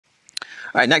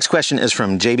All right, next question is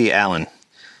from JB Allen.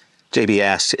 JB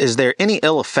asks, is there any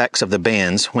ill effects of the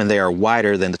bands when they are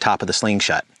wider than the top of the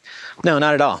slingshot? No,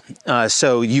 not at all.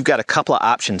 So you've got a couple of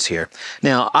options here.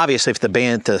 Now, obviously, if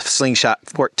the slingshot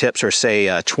fork tips are,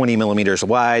 say, 20 millimeters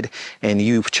wide, and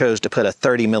you chose to put a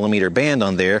 30 millimeter band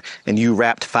on there, and you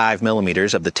wrapped 5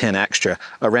 millimeters of the 10 extra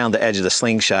around the edge of the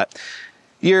slingshot,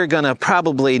 you're going to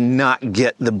probably not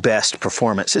get the best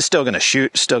performance. It's still going to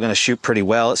shoot pretty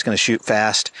well. It's going to shoot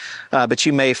fast, but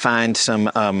you may find some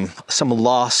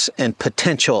loss in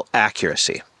potential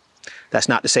accuracy. That's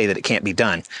not to say that it can't be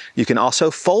done. You can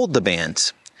also fold the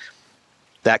bands.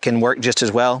 That can work just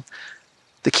as well.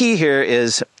 The key here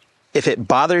is if it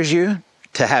bothers you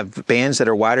to have bands that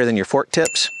are wider than your fork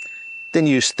tips, then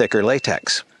use thicker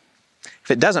latex.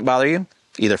 If it doesn't bother you,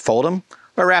 either fold them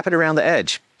or wrap it around the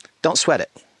edge. Don't sweat it.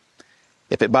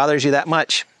 If it bothers you that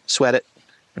much, sweat it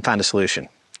and find a solution.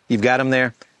 You've got them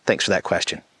there. Thanks for that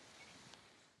question.